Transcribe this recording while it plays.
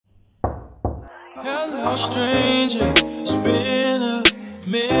Hello, stranger. It's been a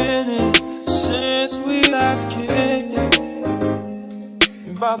minute since we last kicked it.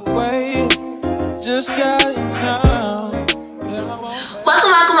 And by the way, just got in town.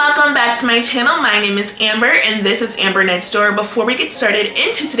 Welcome back to my channel. My name is Amber and this is Amber Next Door. Before we get started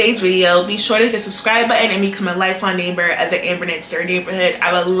into today's video, be sure to hit the subscribe button and become a lifelong neighbor of the Amber Next Door neighborhood.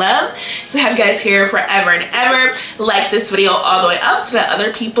 I would love to have you guys here forever and ever. Like this video all the way up so that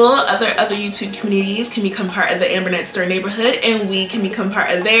other people, other YouTube communities can become part of the Amber Next Door neighborhood and we can become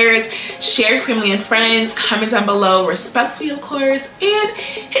part of theirs. Share, family and friends, comment down below respectfully of course, and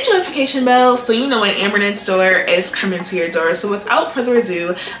hit your notification bell so you know when Amber Next Door is coming to your door. So without further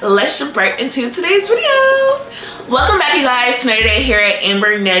ado, let's jump right into today's video. Welcome back you guys to another day here at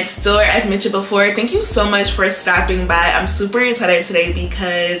Amber Next Door. As mentioned before, thank you so much for stopping by. I'm super excited today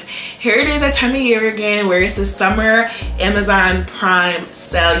because here it is that time of year again where it's the summer Amazon Prime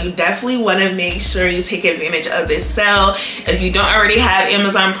sale. You definitely want to make sure you take advantage of this sale. If you don't already have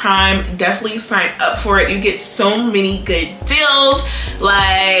Amazon Prime, definitely sign up for it. You get so many good deals.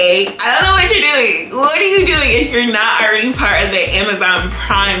 Like, I don't know what you're doing. What are you doing if you're not already part of the Amazon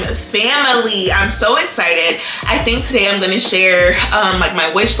Prime family? I'm so excited. I think today I'm going to share like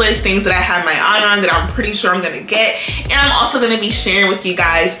my wish list, things that I have my eye on that I'm pretty sure I'm going to get. And I'm also going to be sharing with you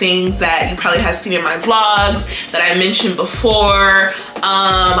guys things that you probably have seen in my vlogs that I mentioned before.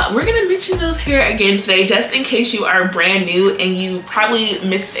 We're going to mention those here again today just in case you are brand new and you probably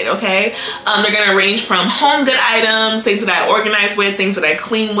missed it, okay? They're going to range from home good items, things that I organize with, things that I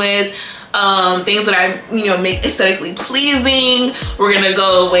clean with, things that I make aesthetically pleasing. We're gonna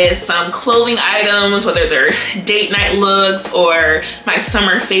go with some clothing items, whether they're date night looks or my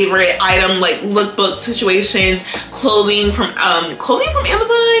summer favorite item like lookbook situations. Clothing from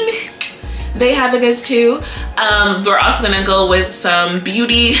Amazon, they have the goods too. We're also gonna go with some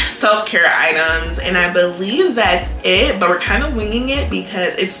beauty self-care items and I believe that's it, but we're kind of winging it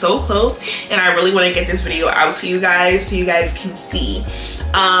because it's so close and I really want to get this video out to you guys so you guys can see.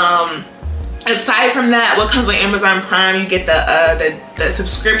 Aside from that, what comes with Amazon Prime, you get the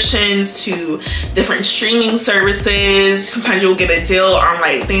subscriptions to different streaming services. Sometimes you'll get a deal on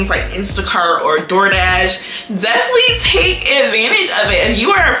like things like Instacart or DoorDash. Definitely take advantage of it. If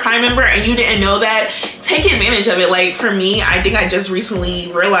you are a Prime member and you didn't know that, take advantage of it. Like for me, I think I just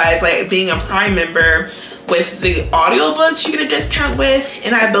recently realized like being a Prime member with the audiobooks you get a discount with,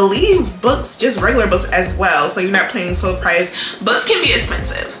 and I believe books, just regular books as well, so you're not paying full price. Books can be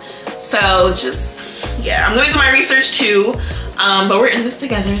expensive. So just, yeah, I'm gonna do my research too, but we're in this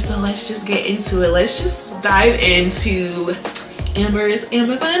together, so let's just get into it. Let's just dive into Amber's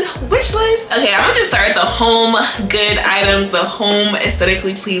Amazon wish list. Okay, I'm gonna just start with the home good items, the home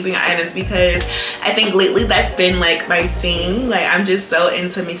aesthetically pleasing items, because I think lately that's been like my thing. Like I'm just so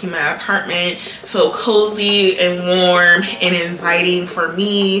into making my apartment feel cozy and warm and inviting for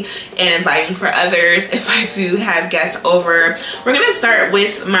me and inviting for others if I do have guests over. We're gonna start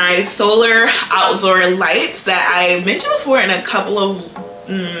with my solar outdoor lights that I mentioned before in a couple of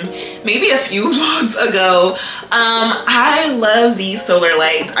maybe a few vlogs ago. I love these solar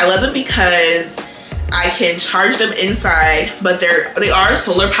lights. I love them because I can charge them inside, but they are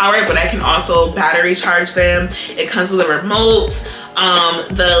solar powered, but I can also battery charge them. It comes with a remote.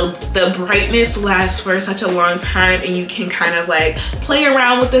 The brightness lasts for such a long time and you can kind of like play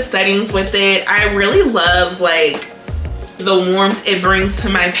around with the settings with it. I really love like the warmth it brings to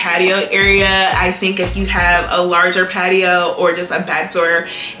my patio area. I think if you have a larger patio or just a backdoor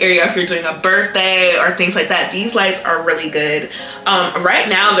area, if you're doing a birthday or things like that, these lights are really good. Right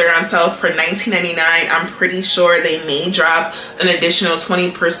now they're on sale for $19.99. I'm pretty sure they may drop an additional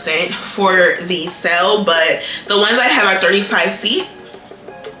 20% for the sale, but the ones I have are 35 feet.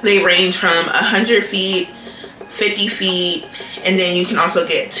 They range from 100 feet, 50 feet, and then you can also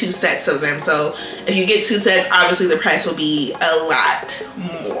get 2 sets of them. So if you get 2 sets, obviously the price will be a lot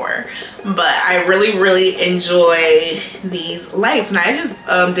more, but I really enjoy these lights. And I just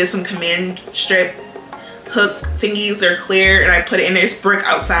did some command strip hook thingies. They're clear and I put it in. There's brick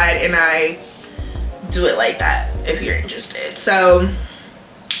outside and I do it like that if you're interested. So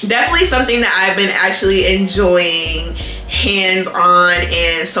definitely something that I've been actually enjoying hands-on,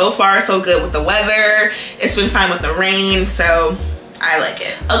 and so far so good with the weather. It's been fine with the rain, so I like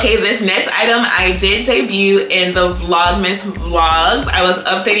it. Okay, this next item I did debut in the Vlogmas vlogs. I was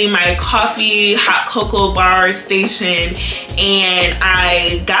updating my coffee hot cocoa bar station and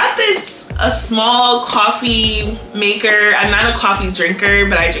I got this a small coffee maker. I'm not a coffee drinker,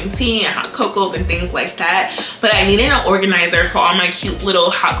 but I drink tea and hot cocoa and things like that. But I needed an organizer for all my cute little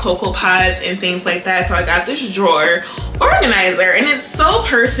hot cocoa pods and things like that. So I got this drawer organizer, and it's so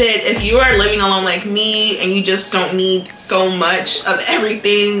perfect if you are living alone like me and you just don't need so much of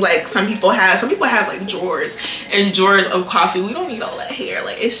everything. Like some people have like drawers and drawers of coffee. We don't need all that here.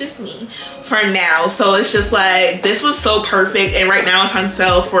 Like, it's just me for now. So it's just like, this was so perfect, and right now it's on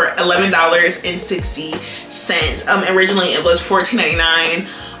sale for $11.60. Originally it was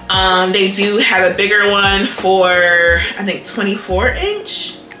 $14.99. They do have a bigger one for, I think,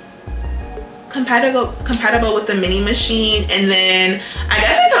 24-inch. Compatible with the mini machine. And then I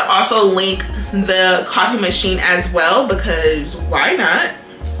guess I could also link the coffee machine as well, because why not?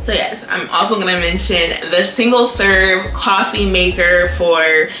 So yes, I'm also gonna mention the single serve coffee maker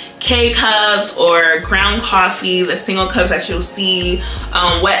for K-cups or ground coffee, the single cups that you'll see.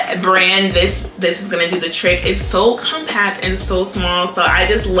 What brand this is gonna do the trick. It's so compact and so small, so I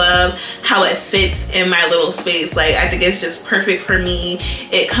just love how it fits in my little space. Like, I think it's just perfect for me.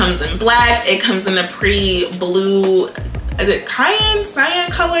 It comes in black, it comes in a pretty blue, is it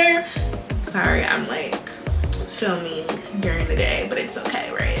cyan color? Sorry, I'm like filming during the day, but it's okay,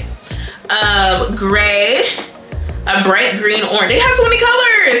 right? Gray, a bright green, orange. They have so many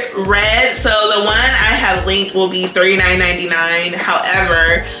colors. Red. So the one I have linked will be $39.99.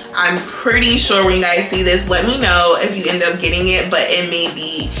 However, I'm pretty sure when you guys see this, let me know if you end up getting it, but it may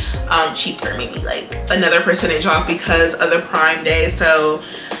be cheaper, maybe like another percentage off because of the Prime Day. So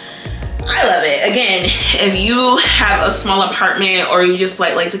I love it. Again, if you have a small apartment or you just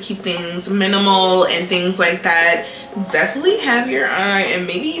like to keep things minimal and things like that, definitely have your eye, and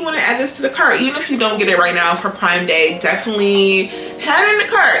maybe you want to add this to the cart. Even if you don't get it right now for Prime Day, definitely have it in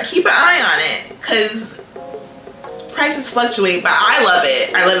the cart. Keep an eye on it, because prices fluctuate, but I love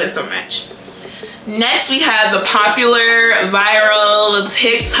it. I love it so much. Next, we have the popular, viral,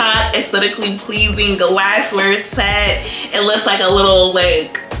 TikTok, aesthetically pleasing glassware set. It looks like a little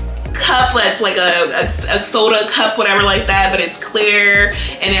like cup that's like a soda cup, whatever like that, but it's clear,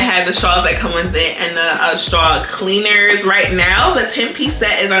 and it has the straws that come with it and the straw cleaners. Right now the 10-piece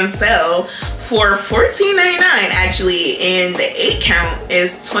set is on sale for $14.99 actually, and the 8 count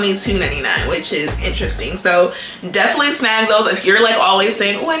is $22.99, which is interesting. So definitely snag those if you're like always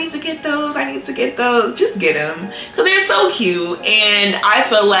saying, oh, I need to get those, I need to get those. Just get them, because they're so cute. And I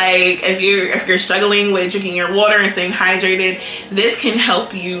feel like if you're struggling with drinking your water and staying hydrated, this can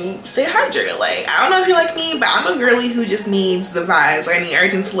help you stay hydrated. Like, I don't know if you're like me, but I'm a girly who just needs the vibes. I need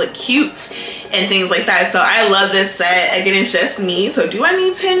everything to look cute and things like that. So I love this set. Again, it's just me. So do I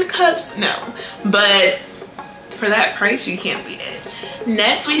need 10 cups? No. But for that price, you can't beat it.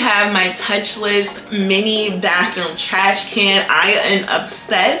 Next, we have my touchless mini bathroom trash can. I am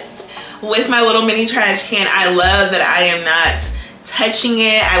obsessed with my little mini trash can. I love that I am not touching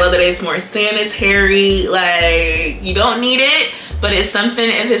it. I love that it's more sanitary. Like, you don't need it, but it's something,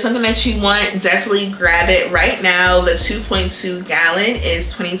 if it's something that you want, definitely grab it right now. The 2.2 gallon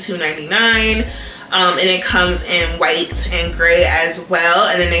is $22.99. And it comes in white and gray as well.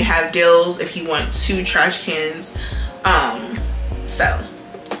 And then they have deals if you want 2 trash cans. So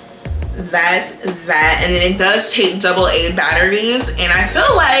that's that. And then it does take AA batteries, and I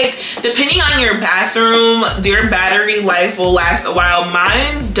feel like depending on your bathroom, your battery life will last a while.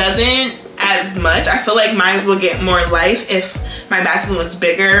 Mine's doesn't as much. I feel like mine's will get more life if my bathroom was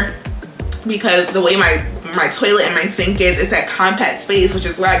bigger, because the way my toilet and my sink is that compact space, which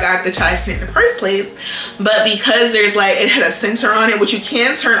is why I got the trash can in the first place. But because there's like, it has a sensor on it, which you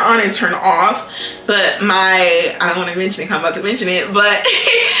can turn on and turn off, but I don't want to mention it, I'm about to mention it, but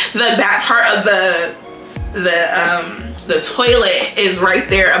the back part of the toilet is right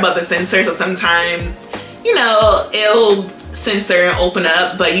there above the sensor, so sometimes, you know, it'll sensor and open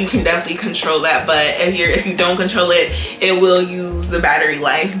up, but you can definitely control that. But if you don't control it, it will use the battery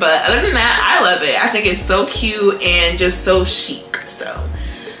life. But other than that, I love it. I think it's so cute and just so chic. So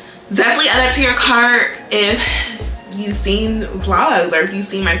definitely add that to your cart if you've seen vlogs or if you've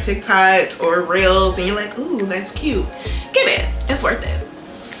seen my TikToks or reels and you're like, ooh, that's cute. Get it. It's worth it.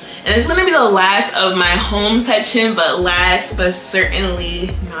 And it's gonna be the last of my home section, but last but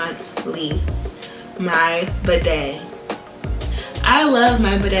certainly not least, my bidet. I love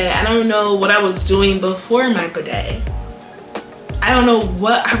my bidet. I don't know what I was doing before my bidet. I don't know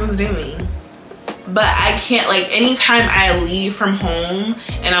what I was doing, but I can't, like, anytime I leave from home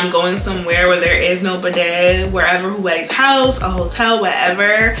and I'm going somewhere where there is no bidet, wherever, whoever's house, a hotel,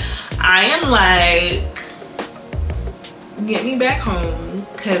 whatever, I am like, get me back home,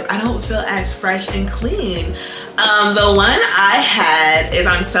 because I don't feel as fresh and clean. The one I had is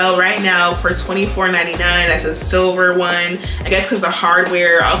on sale right now for $24.99. That's a silver one. I guess because the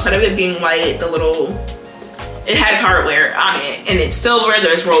hardware, outside of it being white, it has hardware on it, and it's silver.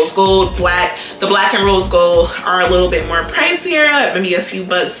 There's rose gold, black. The black and rose gold are a little bit more pricier, maybe a few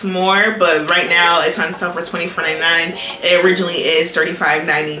bucks more, but right now it's on sale for $24.99. It originally is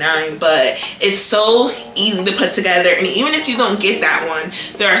 $35.99, but it's so easy to put together. And even if you don't get that one,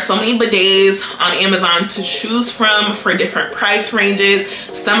 there are so many bidets on Amazon to choose from for different price ranges.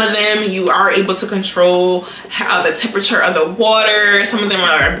 Some of them you are able to control the temperature of the water. Some of them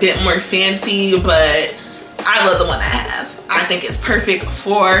are a bit more fancy, but I love the one I have. I think it's perfect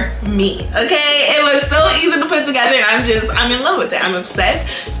for me, okay? It was so easy to put together, and I'm in love with it. I'm obsessed,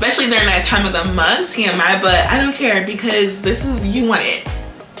 especially during that time of the month, TMI, but I don't care because this is, you want it.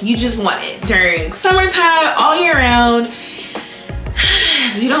 You just want it during summertime, all year round.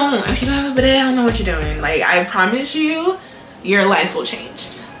 If you don't have a bidet, I don't know what you're doing. Like, I promise you, your life will change.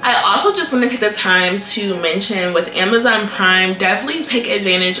 I also just want to take the time to mention with Amazon Prime, definitely take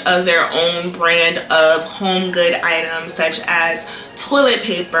advantage of their own brand of home good items such as toilet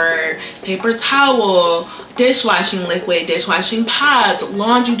paper, paper towel, dishwashing liquid, dishwashing pods,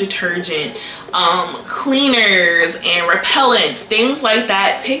 laundry detergent, cleaners and repellents, things like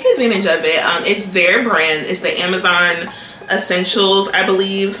that. Take advantage of it. It's their brand. It's the Amazon Essentials, I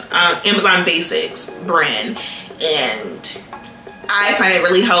believe, Amazon Basics brand, and I find it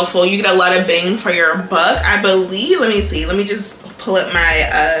really helpful. You get a lot of bang for your buck, I believe. Let me see. Let me just pull up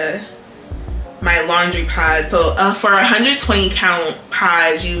my my laundry pod. So for 120 count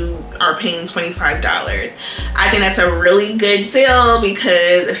pods, you are paying $25. I think that's a really good deal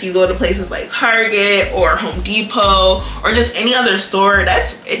because if you go to places like Target or Home Depot or just any other store,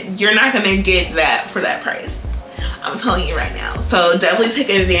 you're not gonna get that for that price. I'm telling you right now. So definitely take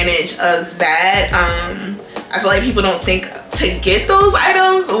advantage of that. I feel like people don't think to get those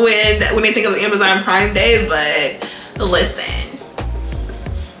items when they think of Amazon Prime Day, but listen,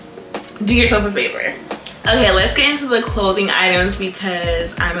 do yourself a favor. Okay, let's get into the clothing items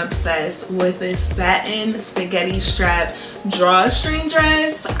because I'm obsessed with this satin spaghetti strap drawstring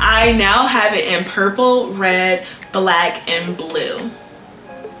dress. I now have it in purple, red, black, and blue.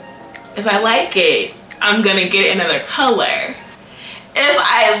 If I like it, I'm gonna get another color. If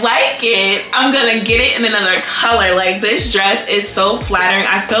I like it, I'm gonna get it in another color. Like, this dress is so flattering.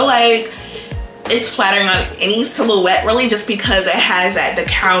 I feel like it's flattering on any silhouette really, just because it has the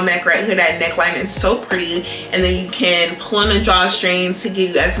cow neck right here. That neckline is so pretty, and then you can pull on the drawstrings to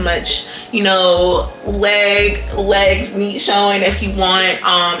give you as much, you know, leg meat showing if you want.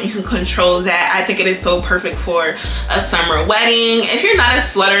 You can control that. I think it is so perfect for a summer wedding. If you're not a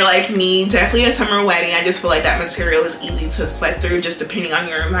sweater like me, definitely a summer wedding. I just feel like that material is easy to sweat through just depending on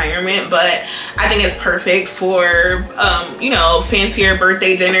your environment, but I think it's perfect for you know, fancier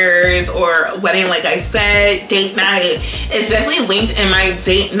birthday dinners or wedding, like I said, date night. It's definitely linked in my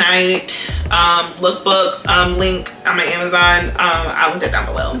date night lookbook link on my Amazon. I'll link that down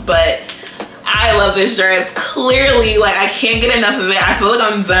below, but I love this dress. Clearly, like, I can't get enough of it. I feel like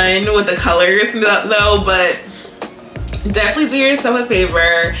I'm done with the colors though, but definitely do yourself a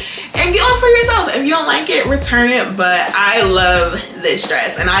favor and get one for yourself. If you don't like it, return it. But I love this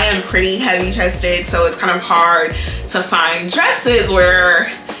dress, and I am pretty heavy chested, so it's kind of hard to find dresses where,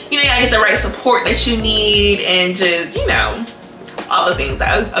 you know, you gotta get the right support that you need and just, you know, all the things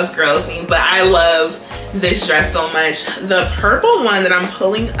that us girls need. But I love this dress so much. The purple one that I'm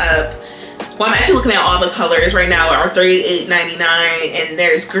pulling up, well, I'm actually looking at all the colors right now, are $38.99, and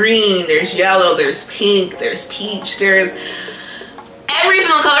there's green, there's yellow, there's pink, there's peach, there's every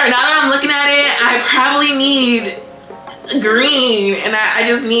single color. Now that I'm looking at it, I probably need green, and I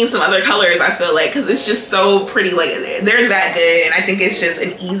just need some other colors, I feel like, because it's just so pretty. Like, they're that good, and I think it's just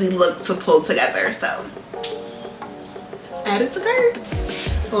an easy look to pull together. So add it to cart.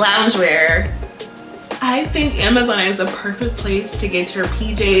 Loungewear. I think Amazon is the perfect place to get your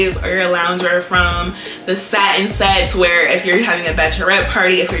PJs or your loungewear from. The satin sets, where if you're having a bachelorette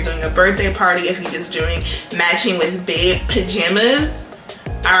party, if you're doing a birthday party, if you're just doing matching with babe pajamas,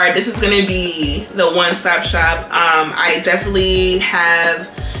 all right, this is gonna be the one-stop shop. I definitely have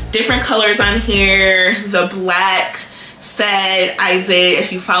different colors on here. The black set I did,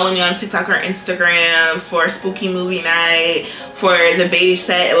 if you follow me on TikTok or Instagram, for spooky movie night. For the beige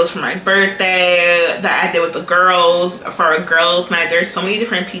set, it was for my birthday, that I did with the girls for a girls night. There's so many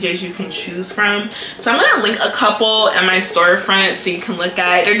different PJs you can choose from, so I'm gonna link a couple in my storefront so you can look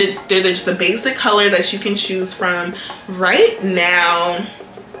at it. They're just the basic color that you can choose from right now.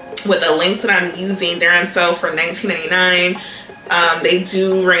 With the links that I'm using, they're on sale for $19.99. They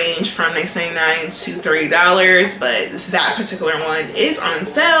do range from $19.99 to $30, but that particular one is on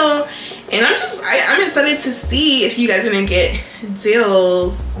sale. And I'm excited to see if you guys are gonna get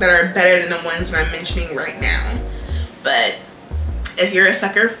deals that are better than the ones that I'm mentioning right now. But if you're a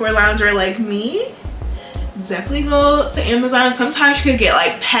sucker for loungewear like me, definitely go to Amazon. Sometimes you could get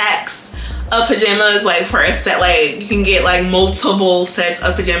like packs of pajamas, like for a set. Like you can get like multiple sets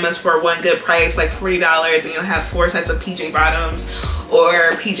of pajamas for one good price, like $40, and you'll have 4 sets of PJ bottoms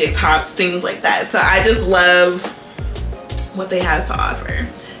or PJ tops, things like that. So I just love what they have to offer.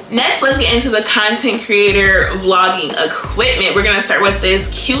 Next, let's get into the content creator vlogging equipment. We're gonna start with this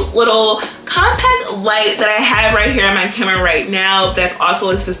cute little compact light that I have right here on my camera right now, that's also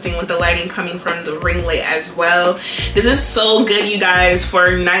assisting with the lighting coming from the ring light as well. This is so good, you guys,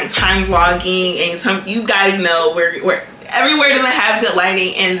 for nighttime vlogging, and you guys know where everywhere doesn't have good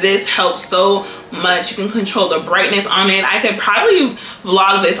lighting, and this helps so much. You can control the brightness on it. I could probably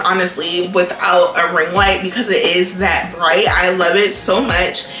vlog this honestly without a ring light because it is that bright. I love it so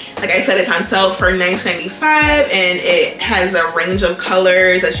much. Like I said, it's on sale for $19.95, and it has a range of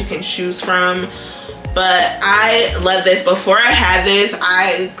colors that you can choose from. But I love this. Before I had this,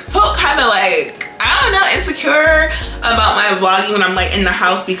 I felt kind of like, I don't know, insecure about my vlogging when I'm like in the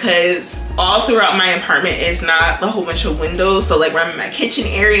house, because all throughout my apartment is not a whole bunch of windows. So like when I'm in my kitchen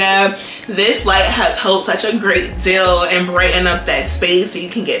area, this light has helped such a great deal and brighten up that space so you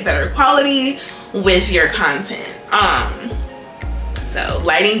can get better quality with your content. So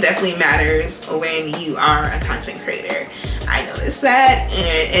lighting definitely matters when you are a content creator. I noticed that,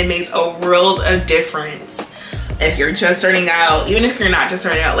 and it makes a world of difference. If you're just starting out, even if you're not just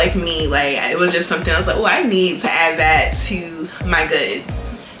starting out like me, like it was just something I was like, oh, I need to add that to my goods.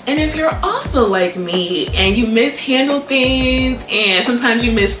 And if you're also like me and you mishandle things and sometimes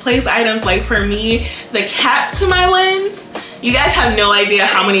you misplace items, like for me, the cap to my lens, you guys have no idea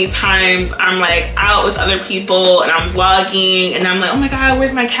how many times I'm like out with other people and I'm vlogging and I'm like, oh my God,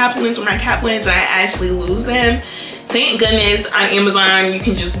 where's my cap lens, and I actually lose them. Thank goodness on Amazon you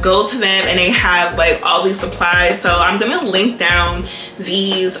can just go to them and they have like all these supplies. So I'm gonna link down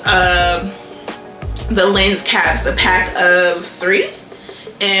these the lens caps, the pack of 3,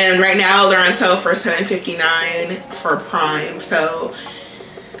 and right now they're on sale for $7.59 for Prime. So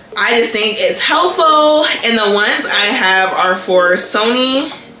I just think it's helpful, and the ones I have are for Sony,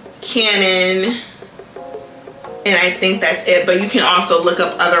 Canon, and I think that's it. But you can also look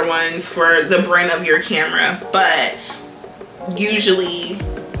up other ones for the brand of your camera, but usually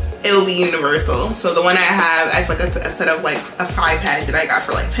it will be universal. So the one I have is like a set of like a 5-pack that I got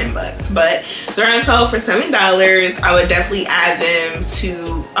for like $10, but they're on sale for $7. I would definitely add them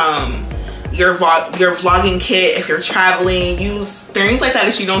to your vlogging kit if you're traveling. Use things like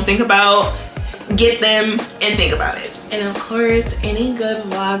that you don't think about, get them and think about it. And of course, any good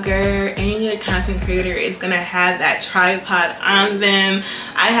vlogger, any good content creator is gonna have that tripod on them.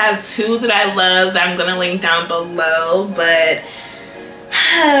 I have 2 that I love that I'm gonna link down below, but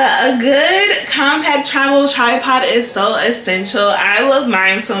a good compact travel tripod is so essential. I love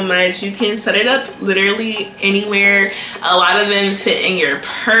mine so much. You can set it up literally anywhere. A lot of them fit in your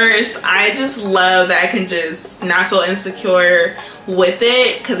purse. I just love that I can just not feel insecure with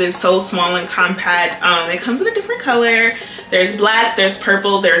it because it's so small and compact. It comes in a different color. There's black, there's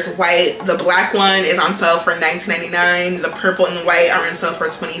purple, there's white. The black one is on sale for $19.99. The purple and the white are on sale for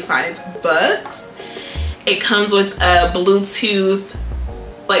 $25. It comes with a Bluetooth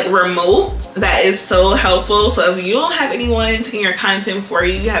like remote that is so helpful. So if you don't have anyone taking your content for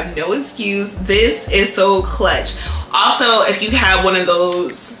you, you have no excuse. This is so clutch. Also, if you have one of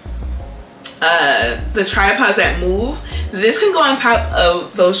those the tripods that move, this can go on top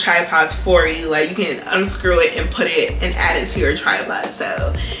of those tripods for you. Like you can unscrew it and put it and add it to your tripod.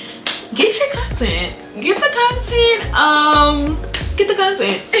 So get your content, get the content.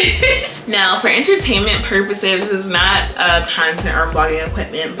 Now for entertainment purposes, this is not content or vlogging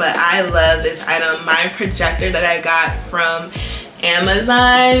equipment, but I love this item. My projector that I got from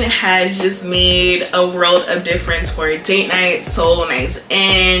Amazon has just made a world of difference for date night, solo nights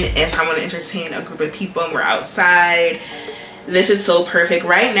in, if I want to entertain a group of people and we're outside. This is so perfect.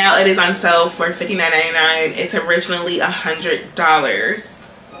 Right now it is on sale for $59.99. It's originally $100,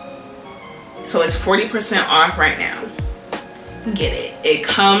 so it's 40% off right now. Get it. It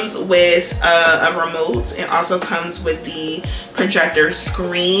comes with a remote. It also comes with the projector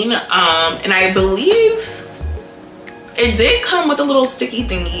screen, and I believe it did come with the little sticky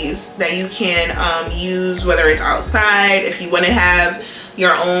thingies that you can use whether it's outside. If you want to have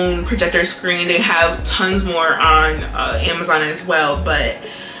your own projector screen, they have tons more on Amazon as well. But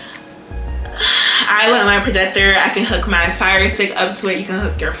I love my projector. I can hook my Fire Stick up to it. You can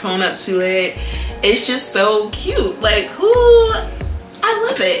hook your phone up to it. It's just so cute. Like, I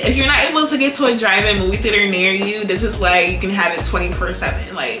love it. If you're not able to get to a drive-in movie theater near you, this is like, you can have it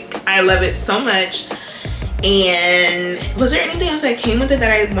 24/7. Like, I love it so much. And was there anything else that came with it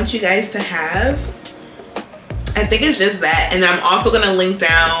that I want you guys to have? I think it's just that. And then I'm also gonna link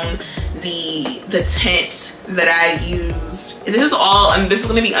down the tent that I used. This is all, this is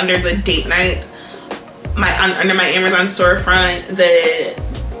gonna be under the date night, under my Amazon storefront.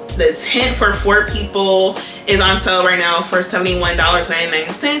 The tent for 4 people is on sale right now for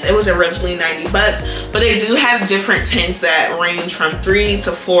 $71.99. It was originally $90, but they do have different tents that range from 3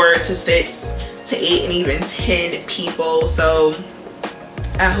 to 4 to 6 to 8 and even 10 people. So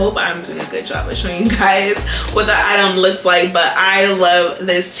I hope I'm doing a good job of showing you guys what the item looks like, but I love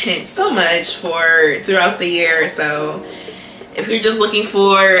this tent so much for throughout the year. So if you're just looking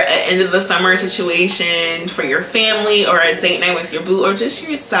for an end of the summer situation for your family, or a date night with your boo, or just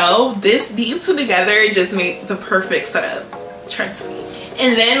yourself, these two together just make the perfect setup, trust me.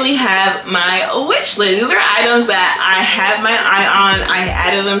 And then we have my wish list. These are items that I have my eye on. I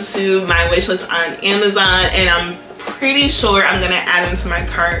added them to my wish list on Amazon, and I'm pretty sure I'm gonna add them to my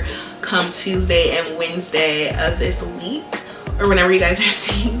cart come Tuesday and Wednesday of this week, or whenever you guys are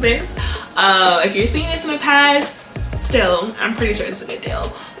seeing this. If you're seeing this in the past, still, I'm pretty sure it's a good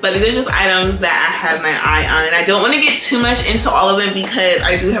deal. But these are just items that I have my eye on, and I don't want to get too much into all of them because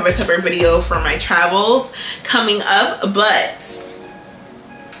I do have a separate video for my travels coming up. But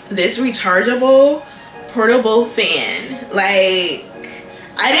this rechargeable portable fan, like,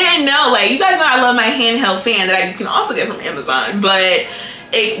 I didn't know, like, you guys know I love my handheld fan that you can also get from Amazon, but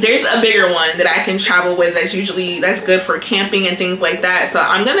there's a bigger one that I can travel with that's good for camping and things like that. So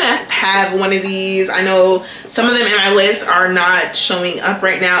I'm gonna have one of these. I know some of them in my list are not showing up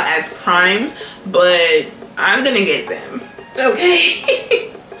right now as Prime, but I'm gonna get them, okay?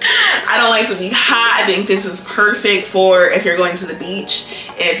 I don't like to be hot. I think this is perfect for if you're going to the beach,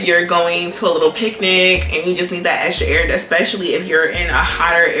 if you're going to a little picnic and you just need that extra air, especially if you're in a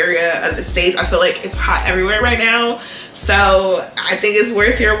hotter area of the States. I feel like it's hot everywhere right now. So I think it's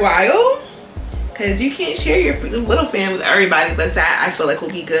worth your while, because you can't share your little fan with everybody, but that I feel like will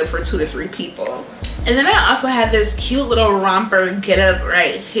be good for 2 to 3 people. And then I also have this cute little romper get up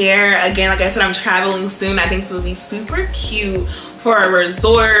right here. Again, like I said, I'm traveling soon. I think this will be super cute for a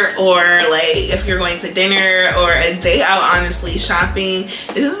resort, or like if you're going to dinner or a day out, honestly, shopping.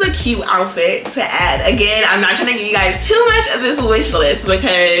 This is a cute outfit to add. Again, I'm not trying to give you guys too much of this wish list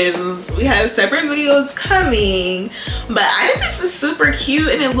because we have separate videos coming, but I think this is super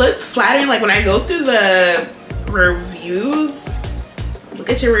cute and it looks flattering. Like when I go through the reviews,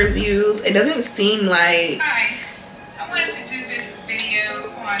 look at your reviews, it doesn't seem like... Hi, I wanted to do this video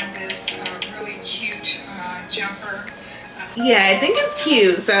on this really cute jumper. Yeah, I think it's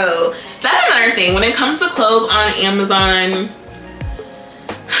cute. So that's another thing. When it comes to clothes on Amazon,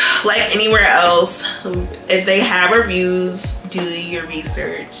 like anywhere else, if they have reviews, do your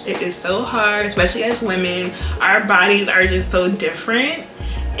research. It is so hard, especially as women. Our bodies are just so different,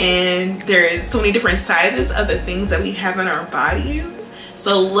 and there is so many different sizes of the things that we have on our bodies.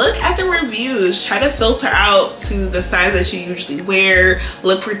 So look at the reviews, try to filter out to the size that you usually wear.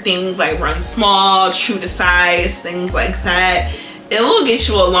 Look for things like run small, true to size, things like that. It will get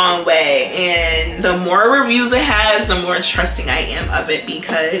you a long way, and the more reviews it has, the more trusting I am of it,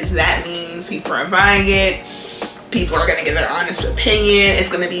 because that means people are buying it. People are gonna give their honest opinion. It's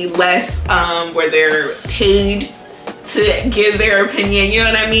gonna be less where they're paid to give their opinion, you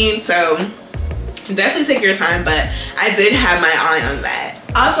know what I mean? So definitely take your time, but I did have my eye on that.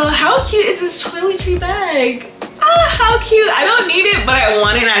 Also, how cute is this toiletry bag? Ah, how cute. I don't need it, but I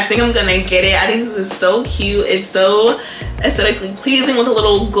want it, and I think I'm gonna get it. I think this is so cute. It's so aesthetically pleasing with a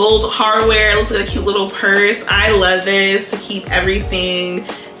little gold hardware. It looks like a cute little purse. I love this to keep everything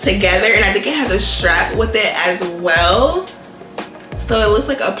together, and I think it has a strap with it as well. So it looks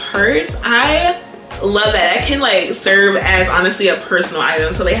like a purse. I love that. That can like serve as honestly a personal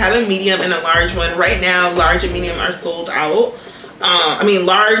item. So they have a medium and a large one. Right now, large and medium are sold out. I mean,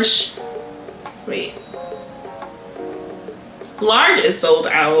 large is sold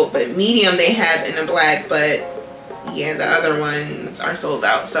out, but medium they have in the black, but yeah, the other ones are sold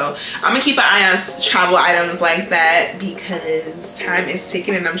out. So I'm gonna keep an eye on travel items like that, because time is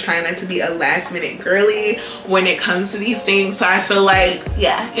ticking and I'm trying not to be a last minute girly when it comes to these things. So I feel like,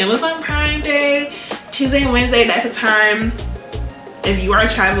 yeah, Amazon Prime Day, Tuesday and Wednesday, that's the time. If you are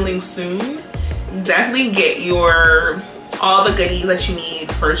traveling soon, definitely get all the goodies that you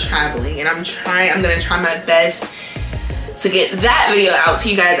need for traveling. And I'm gonna try my best to get that video out to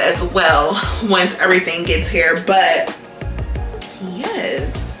you guys as well once everything gets here. But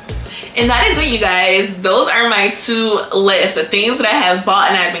yes, and that is it, you guys. Those are my 2 lists, the things that I have bought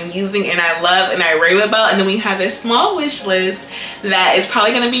and I've been using and I love and I rave about. And then we have this small wish list that is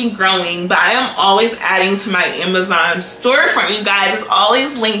probably going to be growing, but I am always adding to my Amazon storefront, you guys. It's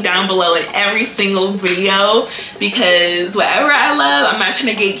always linked down below in every single video, because whatever I love, I'm not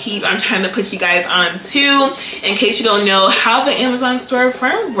trying to gatekeep, I'm trying to put you guys on too. In case you don't know how the Amazon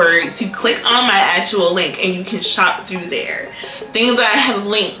storefront works, you click on my actual link and you can shop through there. Things that I have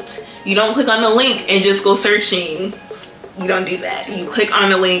linked, you don't click on the link and just go searching. You don't do that. You click on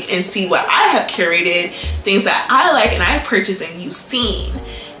the link and see what I have curated, things that I like and I purchased and you've seen.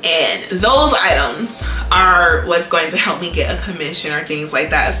 And those items are what's going to help me get a commission or things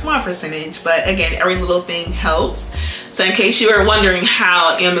like that, a small percentage. But again, every little thing helps. So in case you were wondering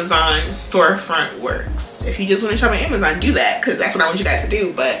how Amazon storefront works, if you just want to shop on Amazon, do that, because that's what I want you guys to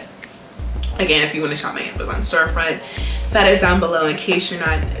do. But again, if you want to shop my Amazon storefront, that is down below in case you're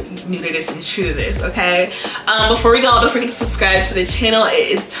not new to this and true to this, okay? Before we go, don't forget to subscribe to the channel. It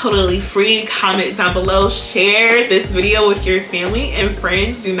is totally free. Comment down below. Share this video with your family and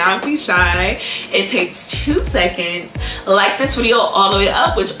friends. Do not be shy. It takes 2 seconds. Like this video all the way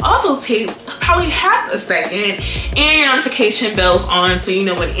up, which also takes probably half a second. And your notification bell's on so you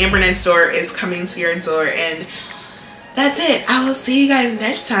know when Ambernet Store is coming to your door. And that's it. I will see you guys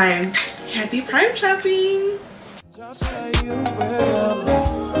next time. Happy Prime shopping. Just say you will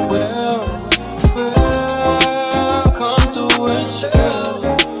come through and share.